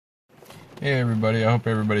Hey everybody, I hope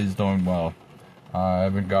everybody's doing well. I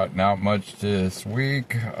haven't gotten out much this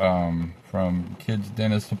week, from kids'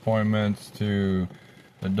 dentist appointments to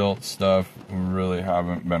adult stuff. We really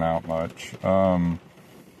haven't been out much, so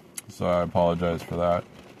I apologize for that.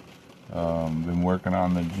 Been working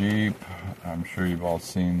on the Jeep. I'm sure you've all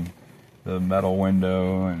seen the metal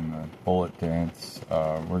window and the bullet dents.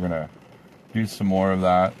 We're gonna do some more of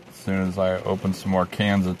that as soon as I open some more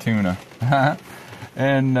cans of tuna.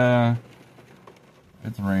 And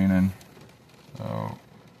it's raining, so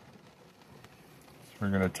we're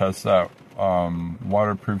gonna test that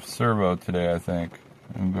waterproof servo today, I think,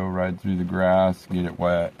 and go ride through the grass, get it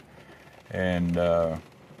wet. And the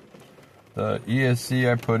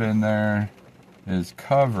ESC I put in there is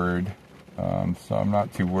covered, so I'm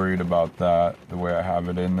not too worried about that. The way I have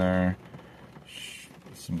it in there,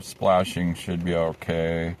 some splashing should be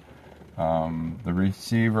okay. The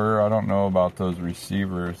receiver, I don't know about those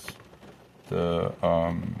receivers. The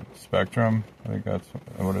Spectrum, I think that's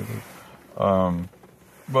what it is.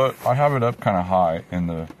 But I have it up kind of high in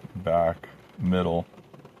the back middle,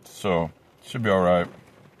 so it should be all right.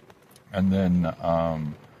 And then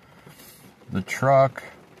the truck,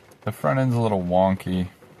 the front end's a little wonky,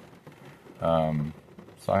 so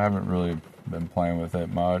I haven't really been playing with it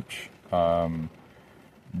much.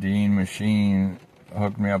 Dean Machine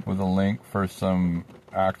hooked me up with a link for some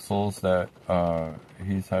axles that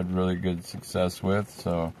he's had really good success with,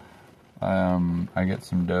 so I get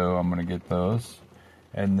some dough, I'm gonna get those,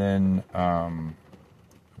 and then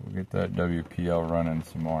we'll get that WPL running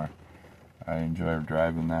some more. I enjoy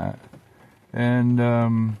driving that.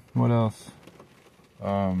 And what else?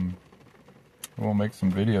 We'll make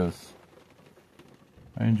some videos.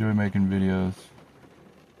 I enjoy making videos.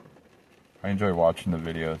 I enjoy watching the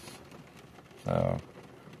videos, so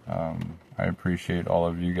I appreciate all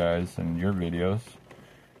of you guys and your videos,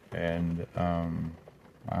 and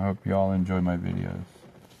I hope you all enjoy my videos.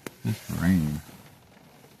 This rain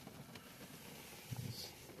is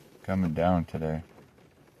coming down today.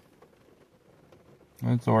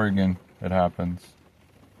 It's Oregon, it happens.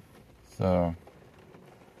 So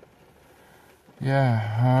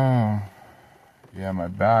yeah, my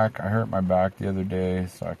back, I hurt my back the other day,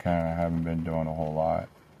 so I kind of haven't been doing a whole lot.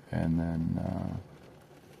 And then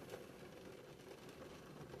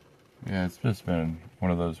yeah, it's just been one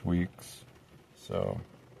of those weeks, so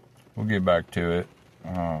we'll get back to it.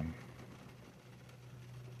 I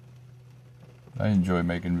enjoy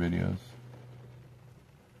making videos.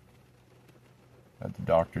 At the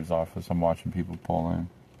doctor's office, I'm watching people pull in.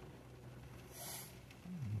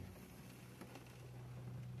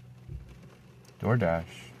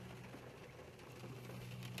 DoorDash.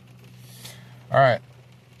 Alright,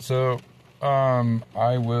 so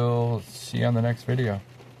I will see you on the next video.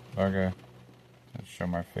 Okay, let's show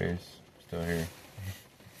my face. Still here.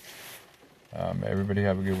 Everybody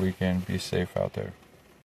have a good weekend. Be safe out there.